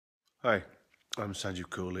Hi, I'm Sanjeev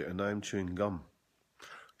Kohli and I'm chewing gum.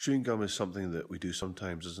 Chewing gum is something that we do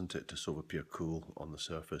sometimes, isn't it, to sort of appear cool on the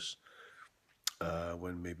surface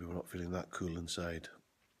when maybe we're not feeling that cool inside.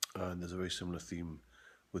 And there's a very similar theme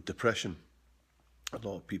with depression. A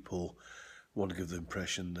lot of people want to give the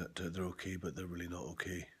impression that they're okay, but they're really not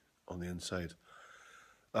okay on the inside.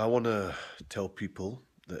 I want to tell people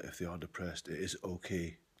that if they are depressed, it is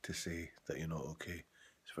okay to say that you're not okay.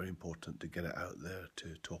 It's very important to get it out there,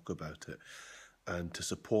 to talk about it. And to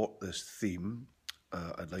support this theme,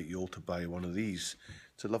 I'd like you all to buy one of these.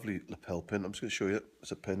 It's a lovely lapel pin. I'm just going to show you.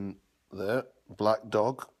 It's a pin there, black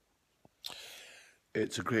dog.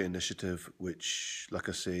 It's a great initiative which, like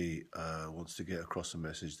I say, wants to get across the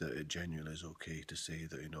message that it genuinely is okay to say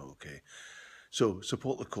that you're not okay. So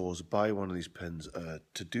support the cause, buy one of these pins.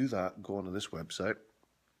 To do that, go onto this website,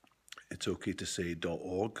 it's okay to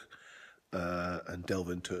say.org, and delve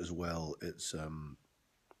into it as well. It's a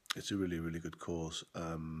really, really good cause.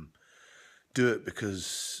 Do it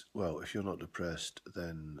because, well, if you're not depressed,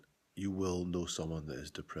 then you will know someone that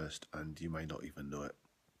is depressed and you might not even know it.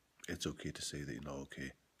 It's okay to say that you're not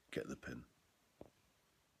okay. Get the pin.